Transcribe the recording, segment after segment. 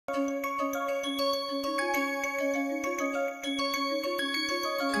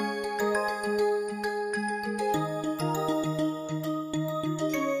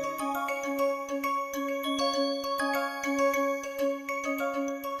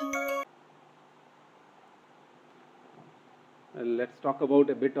let's talk about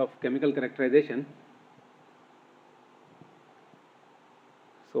a bit of chemical characterization.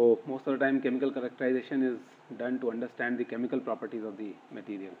 So most of the time chemical characterization is done to understand the chemical properties of the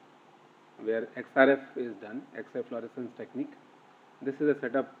material, where XRF is done, X-ray fluorescence technique. This is a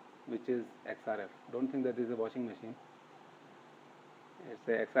setup which is XRF. Don't think that this is a washing machine. It's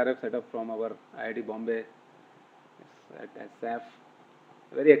a XRF setup from our IIT Bombay. It's at SAF.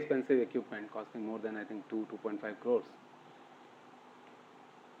 Very expensive equipment, costing more than I think 2.5 crores.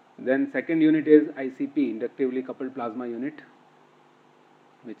 Then second unit is ICP, inductively coupled plasma unit,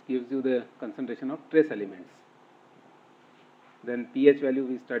 which gives you the concentration of trace elements. Then pH value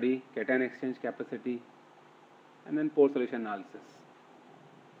we study, cation exchange capacity, and then pore solution analysis.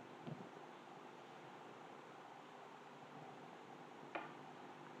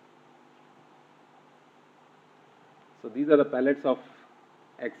 So these are the palettes of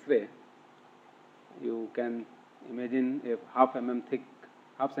X-ray. You can imagine a half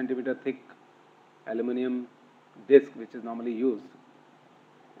centimeter thick aluminum disc, which is normally used,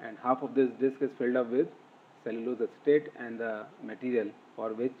 and half of this disc is filled up with cellulose acetate and the material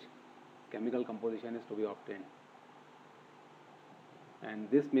for which chemical composition is to be obtained. And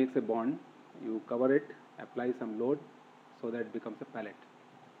this makes a bond. You cover it, apply some load so that it becomes a pellet.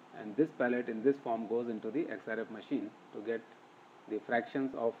 And this pellet in this form goes into the XRF machine to get the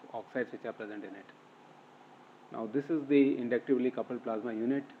fractions of oxides which are present in it. Now this is the inductively coupled plasma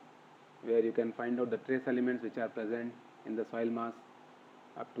unit, where you can find out the trace elements which are present in the soil mass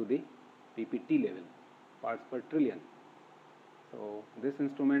up to the PPT level, parts per trillion. So this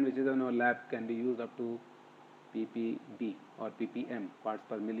instrument, which is in our lab, can be used up to ppb or ppm, parts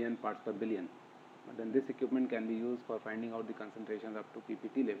per million, parts per billion. But then this equipment can be used for finding out the concentrations up to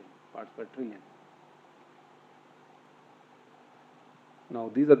PPT level, parts per trillion.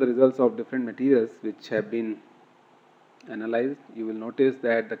 Now these are the results of different materials which have been analyzed. You will notice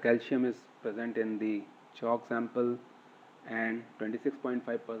that the calcium is present in the chalk sample and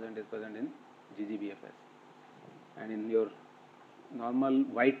 26.5% is present in GGBFS. And in your normal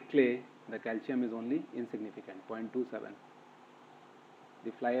white clay, the calcium is only insignificant, 0.27.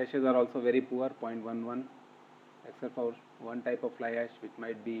 The fly ashes are also very poor, 0.11, except for one type of fly ash which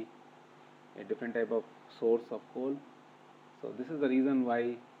might be a different type of source of coal. So this is the reason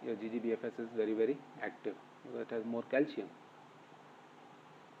why your GGBFS is very, very active, because it has more calcium.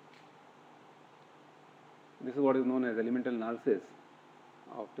 This is what is known as elemental analysis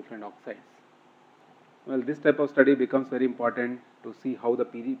of different oxides. Well, this type of study becomes very important to see how the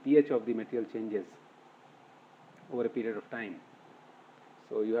pH of the material changes over a period of time.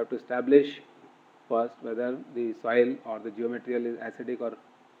 So you have to establish first whether the soil or the geomaterial is acidic or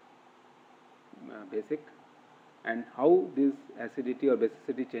basic, and how this acidity or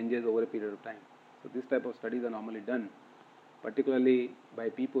basicity changes over a period of time. So this type of studies are normally done, particularly by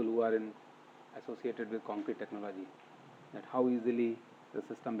people who are associated with concrete technology, that how easily the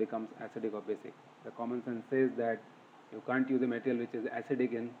system becomes acidic or basic. The common sense says that you can't use a material which is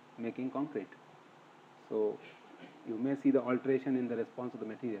acidic in making concrete. So you may see the alteration in the response of the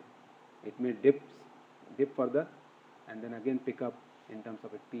material. It may dip further and then again pick up in terms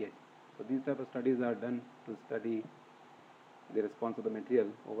of its pH. So these type of studies are done to study the response of the material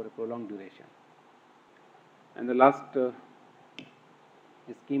over a prolonged duration. And the last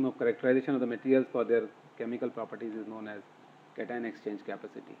scheme of characterization of the materials for their chemical properties is known as cation exchange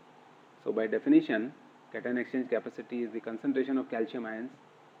capacity. So by definition, cation exchange capacity is the concentration of calcium ions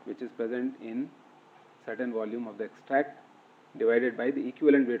which is present in certain volume of the extract divided by the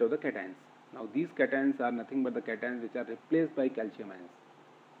equivalent weight of the cations. Now these cations are nothing but the cations which are replaced by calcium ions.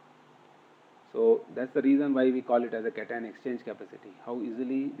 So that's the reason why we call it as a cation exchange capacity, how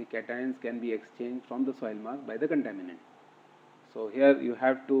easily the cations can be exchanged from the soil mass by the contaminant. So here you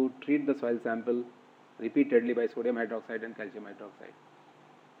have to treat the soil sample repeatedly by sodium hydroxide and calcium hydroxide,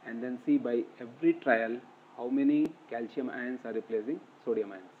 and then see by every trial how many calcium ions are replacing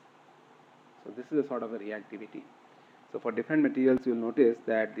sodium ions. So this is a sort of a reactivity. So for different materials you will notice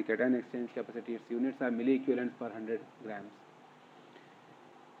that the cation exchange capacity, its units are milliequivalents per 100 grams.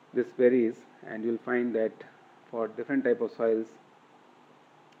 This varies, and you will find that for different type of soils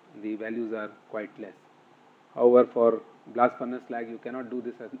the values are quite less. However, for blast furnace slag you cannot do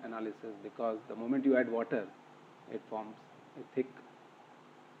this analysis, because the moment you add water it forms a thick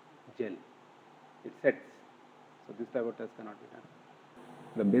gel, it sets. So this type of test cannot be done.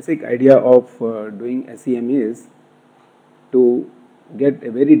 The basic idea of doing SEM is to get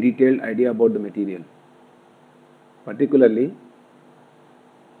a very detailed idea about the material, particularly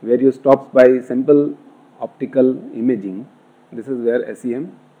where you stop by simple optical imaging. This is where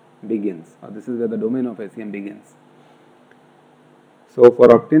SEM begins, or this is where the domain of SEM begins. So,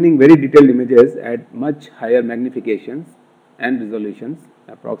 for obtaining very detailed images at much higher magnifications and resolutions,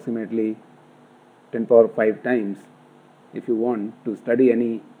 approximately 10 power 5 times, if you want to study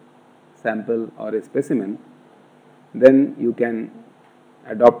any sample or a specimen, then you can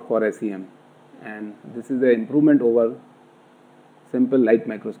adopt for SEM, and this is an improvement over simple light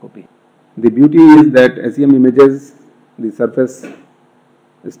microscopy. The beauty is that SEM images the surface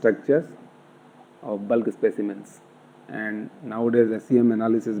structures of bulk specimens, and nowadays SEM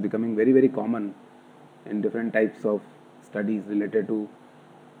analysis is becoming very common in different types of studies related to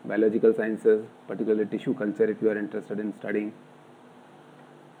biological sciences, particularly tissue culture if you are interested in studying,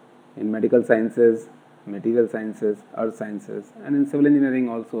 in medical sciences, material sciences, earth sciences, and in civil engineering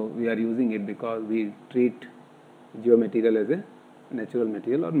also we are using it because we treat geomaterial as a natural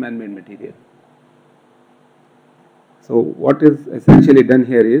material or man-made material. So what is essentially done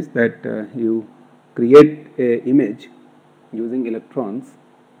here is that you create a image using electrons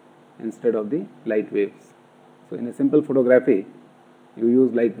instead of the light waves. So in a simple photography you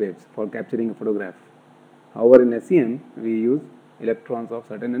use light waves for capturing a photograph. However, in SEM we use electrons of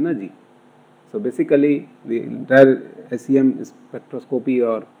certain energy. So basically the entire SEM spectroscopy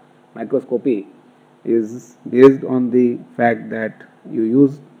or microscopy is based on the fact that you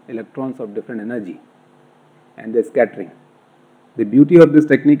use electrons of different energy and the scattering. The beauty of this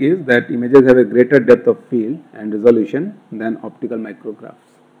technique is that images have a greater depth of field and resolution than optical micrographs,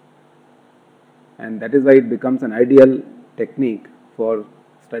 and that is why it becomes an ideal technique for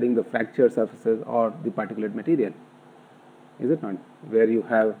studying the fractured surfaces or the particulate material, is it not, where you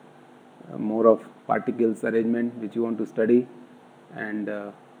have more of particles arrangement which you want to study, and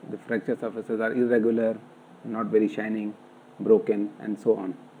the fracture surfaces are irregular, not very shining, broken, and so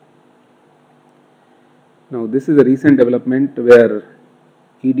on. Now this is a recent development where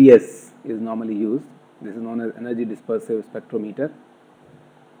EDS is normally used. This is known as energy dispersive spectrometer,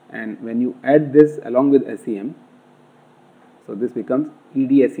 and when you add this along with SEM, so this becomes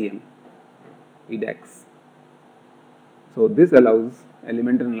EDSEM, EDAX. So this allows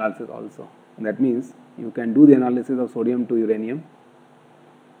elemental analysis also. That means you can do the analysis of sodium to uranium.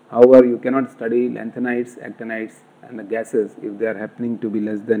 However, you cannot study lanthanides, actinides, and the gases if they are happening to be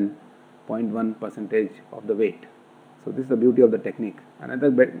less than 0.1% of the weight. So this is the beauty of the technique. Another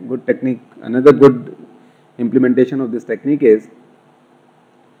good technique, another good implementation of this technique is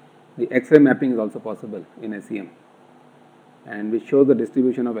the X-ray mapping is also possible in SEM, and which shows the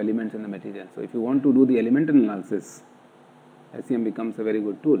distribution of elements in the material. So if you want to do the elemental analysis, SEM becomes a very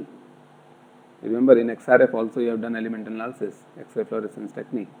good tool. Remember, in XRF also you have done elemental analysis, X-ray fluorescence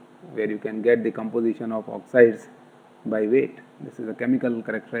technique, where you can get the composition of oxides by weight. This is a chemical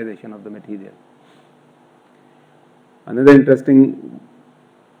characterization of the material. Another interesting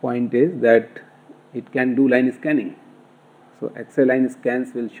point is that it can do line scanning. So X-ray line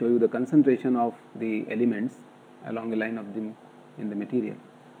scans will show you the concentration of the elements along a line of them in the material.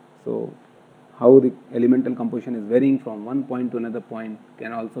 So how the elemental composition is varying from one point to another point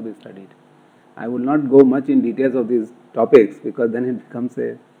can also be studied. I will not go much in details of these topics because then it becomes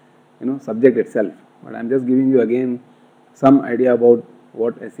a subject itself, but I am just giving you again some idea about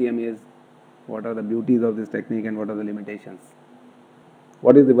what SEM is, what are the beauties of this technique, and what are the limitations.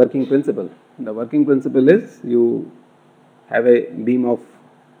 What is the working principle? The working principle is you have a beam of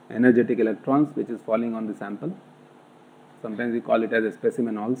energetic electrons which is falling on the sample. Sometimes we call it as a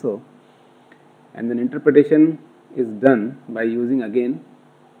specimen also, and then interpretation is done by using again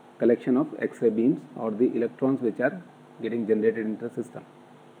collection of X-ray beams or the electrons which are getting generated into the system.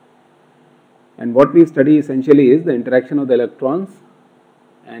 And what we study essentially is the interaction of the electrons,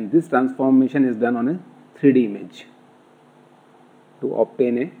 and this transformation is done on a 3D image to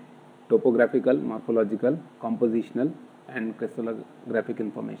obtain a topographical, morphological, compositional, and crystallographic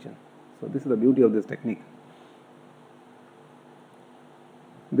information. So this is the beauty of this technique.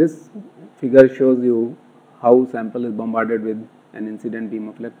 This figure shows you how sample is bombarded with an incident beam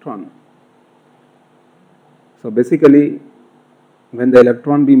of electron. So basically, when the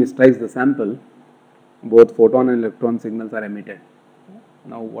electron beam strikes the sample, both photon and electron signals are emitted.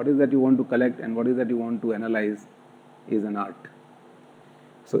 Now what is that you want to collect and what is that you want to analyze is an art.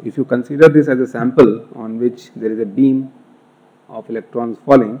 So if you consider this as a sample on which there is a beam of electrons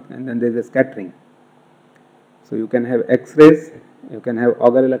falling and then there is a scattering. So you can have X-rays, you can have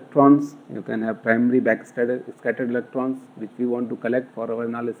auger electrons, you can have primary backscattered electrons which we want to collect for our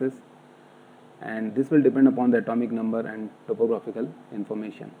analysis, and this will depend upon the atomic number and topographical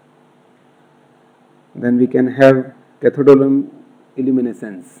information. Then we can have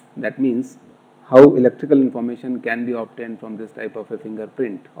cathodoluminescence, that means how electrical information can be obtained from this type of a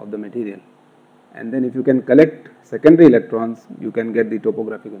fingerprint of the material. and then if you can collect secondary electrons, you can get the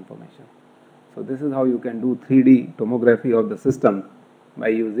topographic information. So this is how you can do 3D tomography of the system by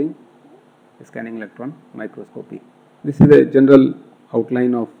using scanning electron microscopy. This is a general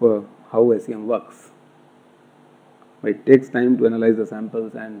outline of how SEM works. It takes time to analyze the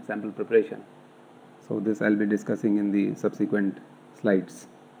samples and sample preparation. So this I will be discussing in the subsequent slides.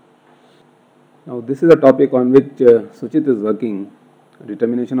 Now this is a topic on which Suchit is working,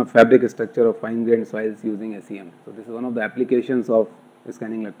 determination of fabric structure of fine grained soils using SEM. So this is one of the applications of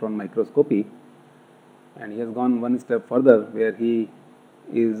scanning electron microscopy, and he has gone one step further where he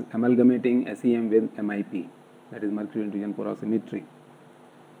is amalgamating SEM with MIP, that is mercury intrusion porosimetry.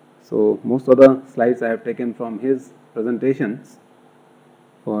 So most of the slides I have taken from his presentations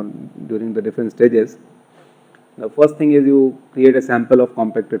during the different stages. The first thing is you create a sample of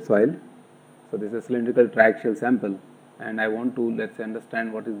compacted soil. So this is a cylindrical triaxial sample, and I want to, let's say,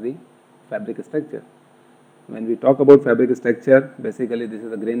 understand what is the fabric structure. When we talk about fabric structure, basically this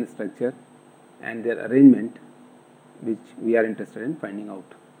is the grain structure and their arrangement, which we are interested in finding out.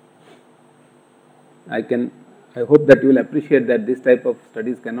 I hope that you will appreciate that this type of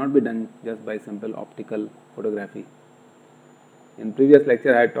studies cannot be done just by simple optical photography. In previous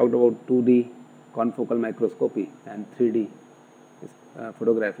lecture I had talked about 2D confocal microscopy and 3D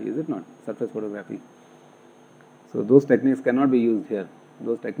photography, is it not? Surface photography. So those techniques cannot be used here.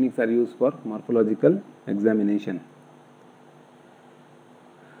 Those techniques are used for morphological examination.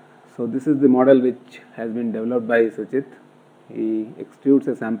 So this is the model which has been developed by Suchit. He extrudes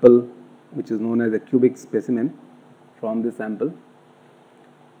a sample which is known as a cubic specimen from this sample,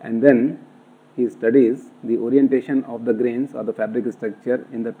 and then he studies the orientation of the grains or the fabric structure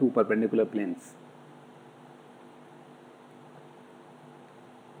in the two perpendicular planes.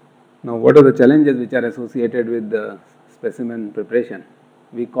 Now what are the challenges which are associated with the specimen preparation?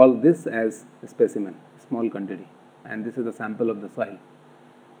 We call this as a specimen, small quantity, and this is the sample of the soil,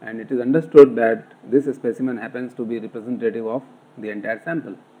 and it is understood that this specimen happens to be representative of the entire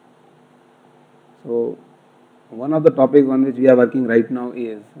sample. So one of the topics on which we are working right now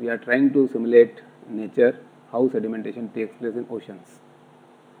is we are trying to simulate nature, how sedimentation takes place in oceans.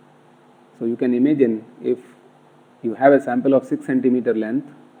 So you can imagine if you have a sample of 6 centimeter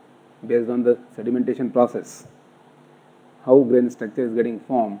length based on the sedimentation process, how grain structure is getting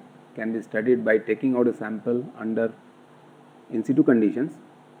formed can be studied by taking out a sample under in situ conditions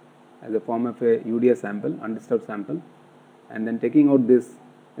as a form of a UDS sample, undisturbed sample, and then taking out this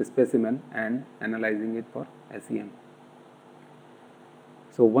specimen and analyzing it for SEM.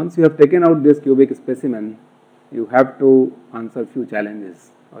 So once you have taken out this cubic specimen, you have to answer few challenges,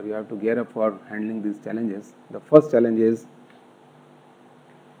 or you have to gear up for handling these challenges. The first challenge is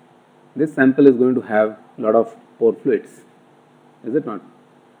this sample is going to have a lot of pore fluids, is it not?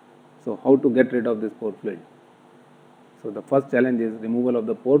 So how to get rid of this pore fluid? So the first challenge is removal of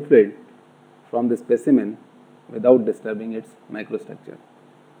the pore fluid from the specimen without disturbing its microstructure.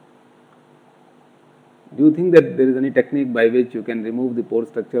 Do you think that there is any technique by which you can remove the pore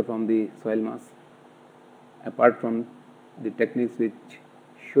structure from the soil mass, apart from the techniques which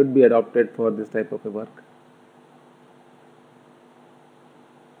should be adopted for this type of a work?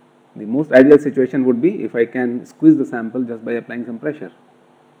 The most ideal situation would be if I can squeeze the sample just by applying some pressure,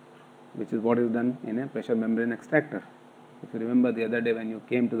 which is what is done in a pressure membrane extractor. If you remember the other day when you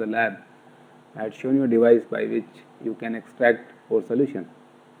came to the lab, I had shown you a device by which you can extract pore solution,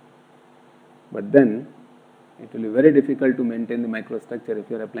 but then it will be very difficult to maintain the microstructure if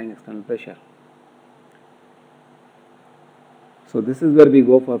you are applying external pressure. So this is where we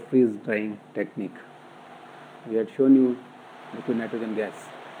go for freeze drying technique. We had shown you liquid nitrogen gas.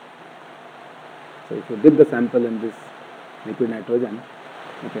 So if you dip the sample in this liquid nitrogen,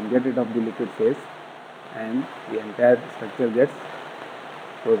 you can get rid of the liquid phase and the entire structure gets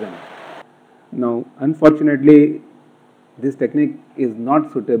frozen. Now unfortunately this technique is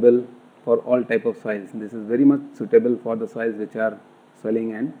not suitable for all type of soils. This is very much suitable for the soils which are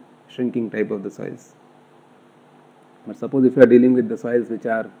swelling and shrinking type of the soils. But suppose if you are dealing with the soils which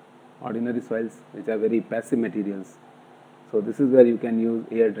are ordinary soils, which are very passive materials, so this is where you can use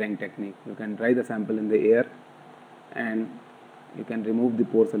air drying technique. You can dry the sample in the air and you can remove the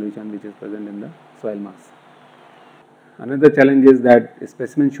pore solution which is present in the soil mass. Another challenge is that a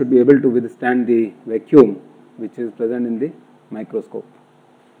specimen should be able to withstand the vacuum which is present in the microscope.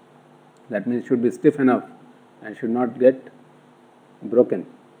 That means it should be stiff enough and should not get broken.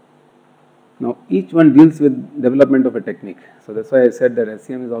 Now each one deals with development of a technique. So that's why I said that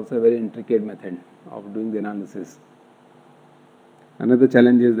SEM is also a very intricate method of doing the analysis. Another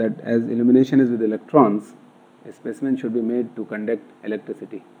challenge is that as illumination is with electrons, a specimen should be made to conduct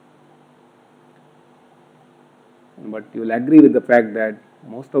electricity. but you will agree with the fact that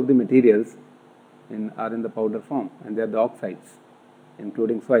most of the materials are in the powder form, and they are the oxides,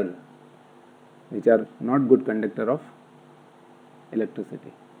 including soil, which are not good conductor of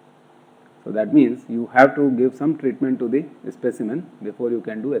electricity. So that means you have to give some treatment to the specimen before you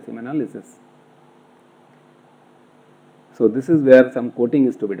can do SEM analysis. So this is where some coating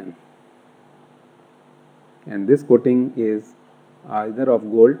is to be done, and this coating is either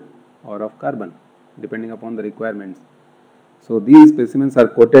of gold or of carbon, depending upon the requirements. So these specimens are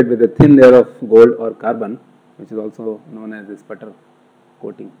coated with a thin layer of gold or carbon, which is also known as a sputter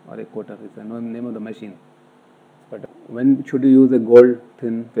coating or a coater. It's the name of the machine. Sputter. When should you use a gold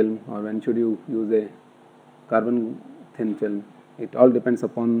thin film, or when should you use a carbon thin film? It all depends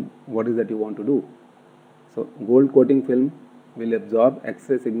upon what is that you want to do. So gold coating film will absorb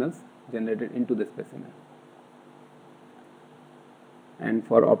X-ray signals generated into the specimen. And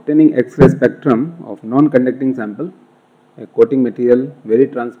for obtaining X-ray spectrum of non-conducting sample, a coating material very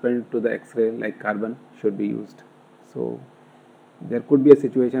transparent to the X-ray like carbon should be used. So there could be a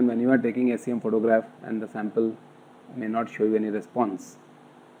situation when you are taking SEM photograph and the sample may not show you any response.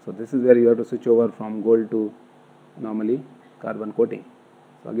 So this is where you have to switch over from gold to normally carbon coating.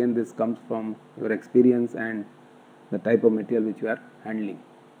 So again, this comes from your experience and the type of material which you are handling.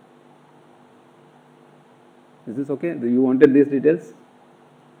 Is this okay? Do you wanted these details?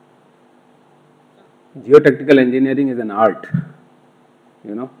 Geotechnical engineering is an art.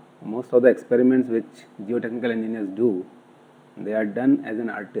 You know, most of the experiments which geotechnical engineers do, they are done as an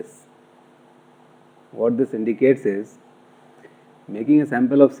artist. What this indicates is, making a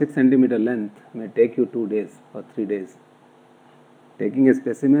sample of 6 centimeter length may take you 2 days or 3 days. Taking a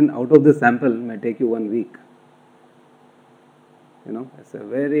specimen out of the sample may take you 1 week. You know, it's a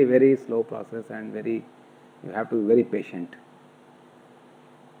very, very slow process, and you have to be very patient.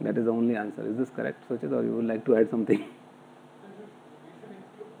 That is the only answer. Is this correct, Sochit, or you would like to add something?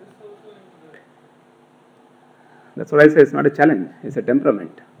 That's what I say, it's not a challenge, it's a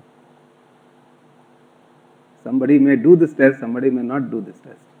temperament. Somebody may do this test, somebody may not do this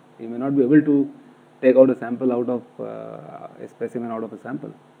test. He may not be able to take out a sample out of a specimen out of a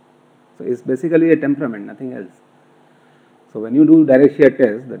sample. So it's basically a temperament, nothing else. So when you do direct shear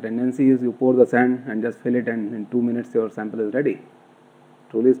test, the tendency is you pour the sand and just fill it, and in 2 minutes your sample is ready.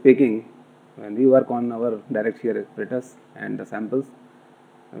 Truly speaking, when we work on our direct shear apparatus and the samples,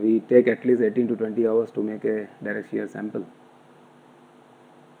 we take at least 18 to 20 hours to make a direct shear sample.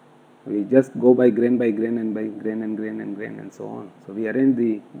 We just go by grain and by grain and so on. So we arrange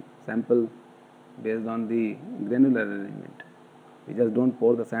the sample based on the granular arrangement. We just don't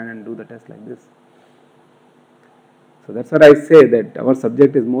pour the sand and do the test like this. So that's what I say, that our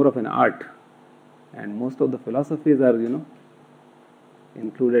subject is more of an art, and most of the philosophies are,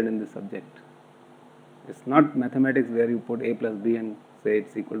 included in the subject. It's not mathematics where you put A plus B and say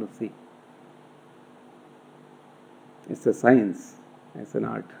it's equal to C. It's a science, it's an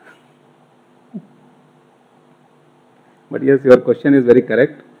art. But yes, your question is very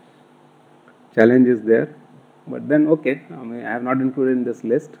correct. Challenge is there. But then, okay, I have not included in this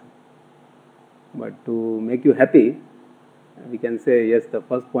list. But to make you happy, we can say yes, the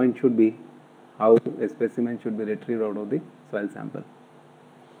first point should be how a specimen should be retrieved out of the soil sample.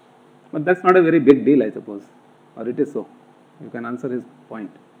 But that's not a very big deal, I suppose, or it is so. You can answer his point.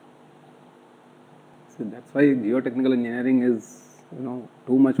 So that's why geotechnical engineering is,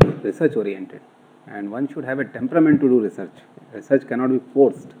 too much research oriented, and one should have a temperament to do research. Research cannot be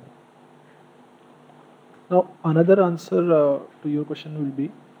forced. Now, another answer to your question will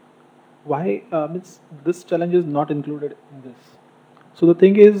be, why this challenge is not included in this? So the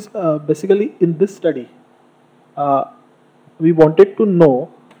thing is, basically in this study, we wanted to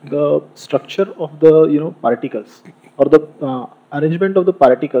know the structure of the particles, or the arrangement of the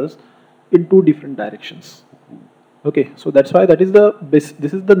particles in 2 different directions. Okay, so that's why this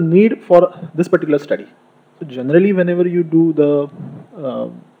is the need for this particular study. So generally, whenever you do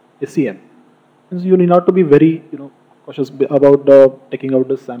the SEM, you need not to be very cautious about taking out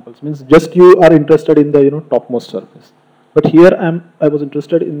the samples. Means just you are interested in the topmost surface. But here I was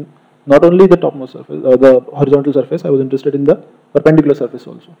interested in not only the topmost surface or the horizontal surface. I was interested in the perpendicular surface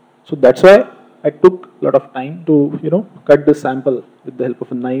also. So that's why I took a lot of time to cut the sample with the help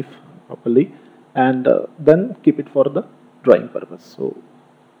of a knife properly, and then keep it for the drawing purpose. So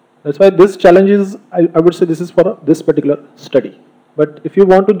that's why this challenge is, I would say, this is for this particular study. But if you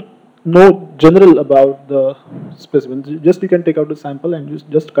want to know general about the specimen, just you can take out the sample and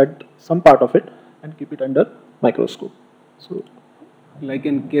just cut some part of it and keep it under microscope. So, like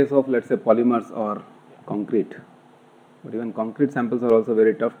in case of, let's say, polymers or concrete, but even concrete samples are also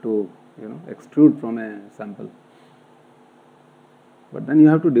very tough to extrude from a sample. But then you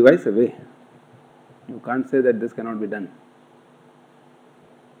have to devise a way. You can't say that this cannot be done.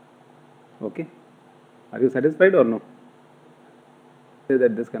 Okay? Are you satisfied or no? Say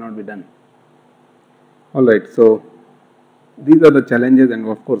that this cannot be done. Alright, so these are the challenges, and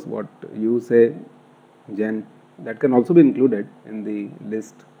of course what you say, Jen, that can also be included in the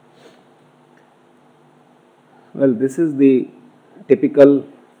list. Well, this is the typical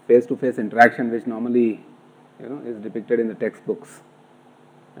face-to-face interaction which normally is depicted in the textbooks,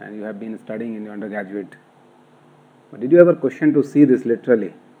 and you have been studying in your undergraduate. But did you ever question to see this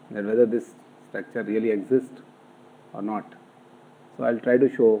literally, that whether this structure really exists or not? So I'll try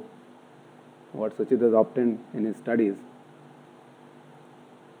to show what Suchit has obtained in his studies.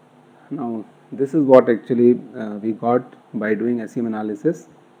 Now this is what actually we got by doing SEM analysis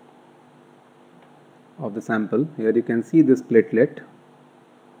of the sample. Here you can see this platelet,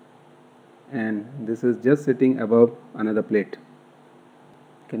 and this is just sitting above another plate.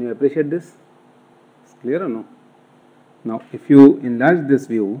 Can you appreciate this? It's clear or no? Now if you enlarge this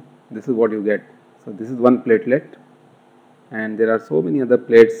view, this is what you get. So this is one platelet, and there are so many other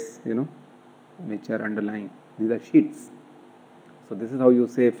plates which are underlying. These are sheets. So this is how you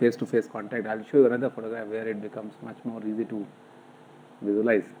say face-to-face contact. I will show you another photograph where it becomes much more easy to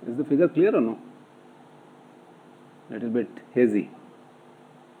visualize. Is the figure clear or no? Little bit hazy.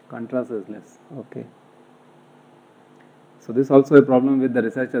 Contrast is less. Okay. So this is also a problem with the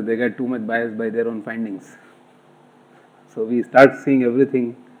researchers. They get too much biased by their own findings. So we start seeing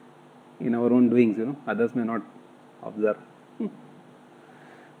everything in our own doings. Others may not observe.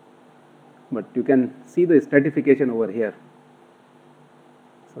 But you can see the stratification over here.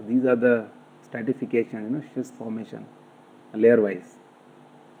 So these are the stratification, schist formation, layer wise.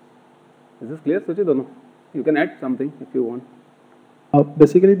 Is this clear, Suchit, or no? You can add something if you want.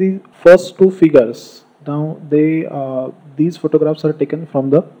 Basically, the first two figures, now these photographs are taken from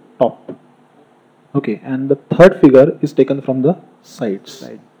the top. Okay, and the third figure is taken from the sides.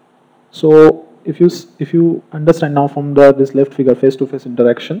 Right. So if you understand now from this left figure, face-to-face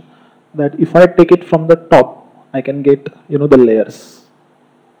interaction, that if I take it from the top, I can get the layers.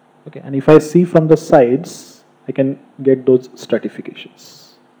 Okay, and if I see from the sides, I can get those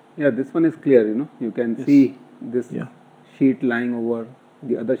stratifications. Yeah, this one is clear. You can see this sheet lying over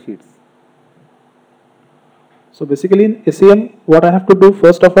the other sheets. So basically in SEM, what I have to do,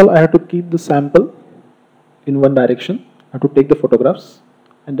 first of all, I have to keep the sample in one direction. I have to take the photographs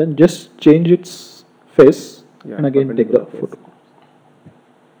and then just change its face and again take the photo.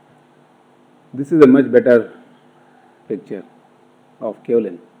 This is a much better picture of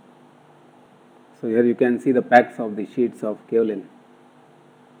kaolin. So here you can see the packs of the sheets of kaolin.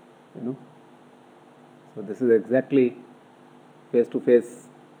 So this is exactly face-to-face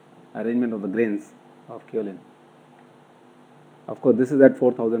arrangement of the grains of kaolin. Of course, this is at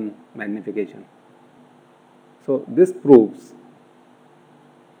 4000 magnification. So this proves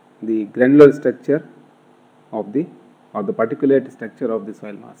the granular structure of the particulate structure of the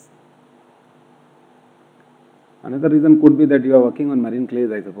soil mass. Another reason could be that you are working on marine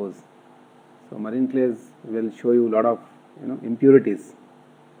clays, I suppose. So marine clays will show you a lot of impurities,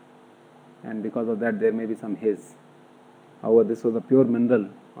 and because of that there may be some haze. However, this was a pure mineral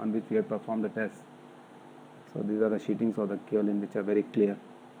on which we had performed the test. So these are the sheetings of the kaolin which are very clear.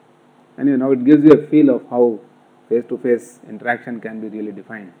 And now it gives you a feel of how face-to-face interaction can be really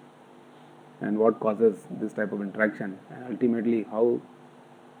defined, and what causes this type of interaction, and ultimately how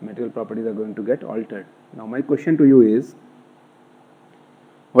material properties are going to get altered. Now my question to you is,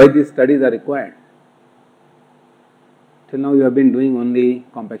 why these studies are required? Till now you have been doing only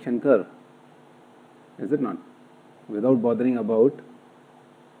compaction curve, is it not? Without bothering about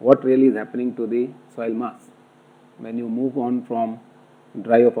what really is happening to the soil mass when you move on from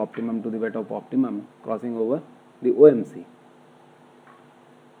dry of optimum to the wet of optimum, crossing over the OMC.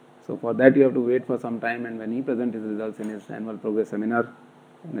 So for that you have to wait for some time, and when he presents his results in his annual progress seminar,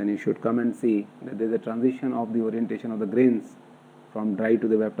 then you should come and see that there is a transition of the orientation of the grains from dry to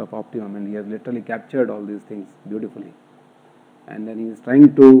the wet of optimum, and he has literally captured all these things beautifully. And then he is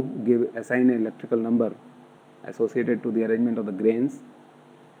trying to assign an electrical number associated to the arrangement of the grains,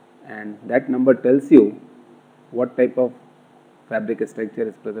 and that number tells you what type of fabric structure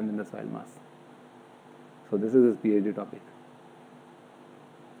is present in the soil mass. So this is his PhD topic.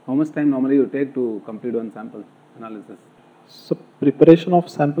 How much time normally you take to complete one sample analysis? So preparation of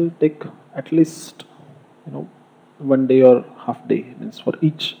sample take at least 1 day or half day, means for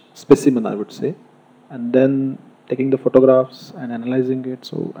each specimen I would say, and then taking the photographs and analyzing it,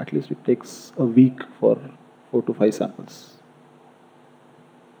 so at least it takes a week for 4 to 5 samples.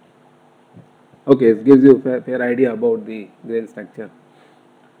 Okay, it gives you a fair idea about the grain structure.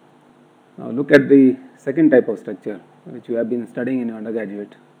 Now look at the second type of structure which you have been studying in your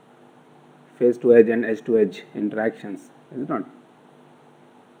undergraduate, face to edge and edge to edge interactions, is it not?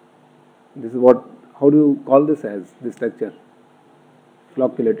 This is what, how do you call this as this structure?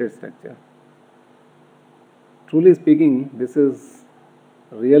 Flocculated structure. Truly speaking, this is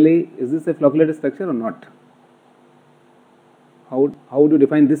really, is this a flocculated structure or not? How do you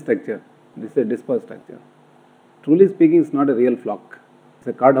define this structure? This is a dispersed structure. Truly speaking, it's not a real flock. It's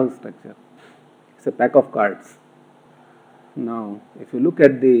a card house structure. It's a pack of cards. Now, if you look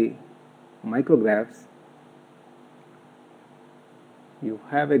at the micrographs, you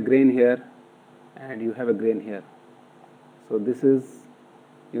have a grain here and you have a grain here. So this is,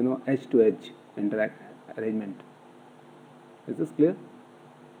 edge to edge arrangement. Is this clear?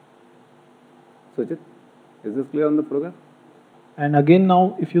 Sujit, is this clear on the photograph? And again,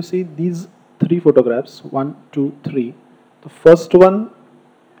 now if you see these three photographs, 1, 2, 3, the first one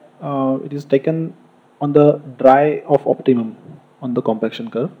it is taken on the dry of optimum on the compaction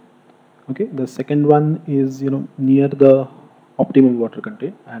curve. Okay, the second one is near the optimum water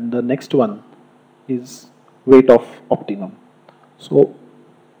content, and the next one is weight of optimum. So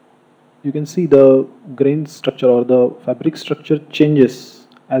you can see the grain structure or the fabric structure changes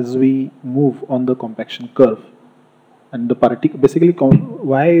as we move on the compaction curve, and the particle basically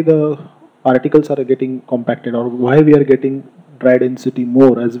why the particles are getting compacted, or why we are getting dry density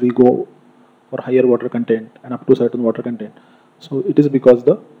more as we go for higher water content and up to certain water content. So it is because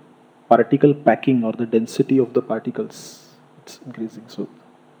the particle packing or the density of the particles, it's increasing. So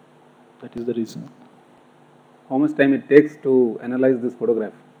that is the reason. How much time it takes to analyze this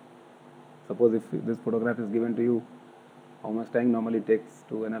photograph? Suppose if this photograph is given to you, how much time normally takes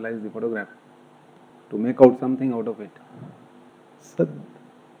to analyze the photograph, to make out something out of it?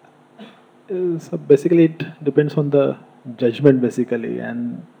 So basically it depends on the judgment basically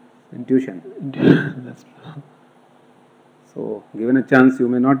and intuition. So given a chance, you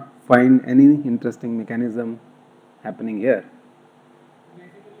may not find any interesting mechanism happening here.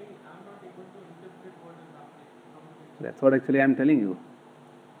 That's what actually I am telling you,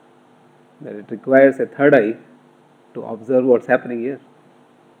 that it requires a third eye to observe what's happening here.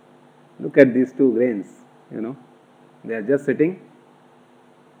 Look at these two grains, they are just sitting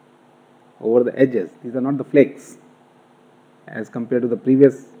over the edges. These are not the flakes as compared to the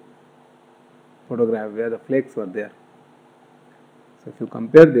previous photograph where the flakes were there. So if you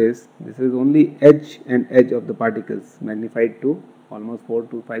compare this is only edge and edge of the particles magnified to almost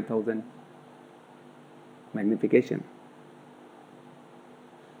 4,000 to 5,000 magnification.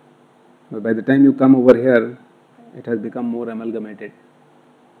 But by the time you come over here, it has become more amalgamated.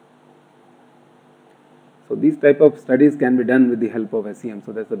 So these type of studies can be done with the help of SEM.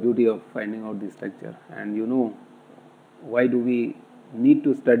 So that's the beauty of finding out the structure. And why do we need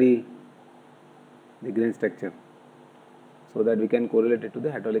to study the grain structure? So that we can correlate it to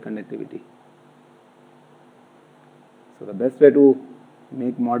the hydraulic conductivity. So the best way to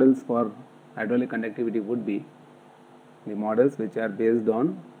make models for hydraulic conductivity would be the models which are based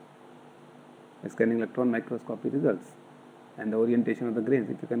on scanning electron microscopy results and the orientation of the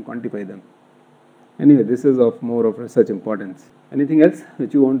grains, if you can quantify them. Anyway, this is of more of research importance. Anything else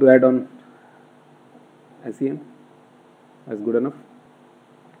which you want to add on SEM? That's good enough.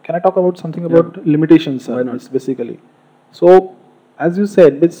 Can I talk about something about limitations? Why not? Basically. So, as you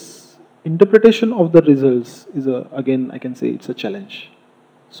said, this interpretation of the results is again I can say it's a challenge.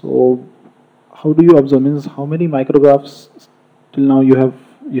 So, how do you observe? Means how many micrographs till now you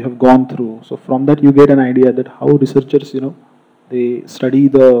have gone through? So from that you get an idea that how researchers they study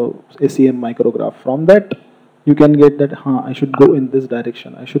the SEM micrograph. From that you can get that I should go in this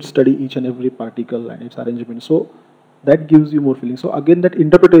direction. I should study each and every particle and its arrangement. So that gives you more feeling. So again, that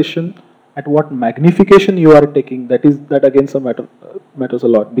interpretation at what magnification you are taking, that again some matters a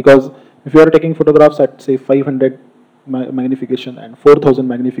lot, because if you are taking photographs at say 500 magnification and 4000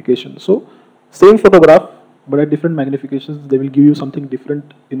 magnification, so same photograph but at different magnifications they will give you something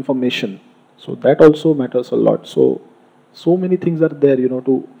different information. So that also matters a lot. So many things are there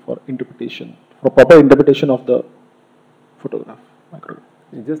for interpretation, for proper interpretation of the photograph micrograph.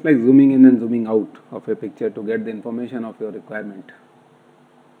 It's just like zooming in and zooming out of a picture to get the information of your requirement.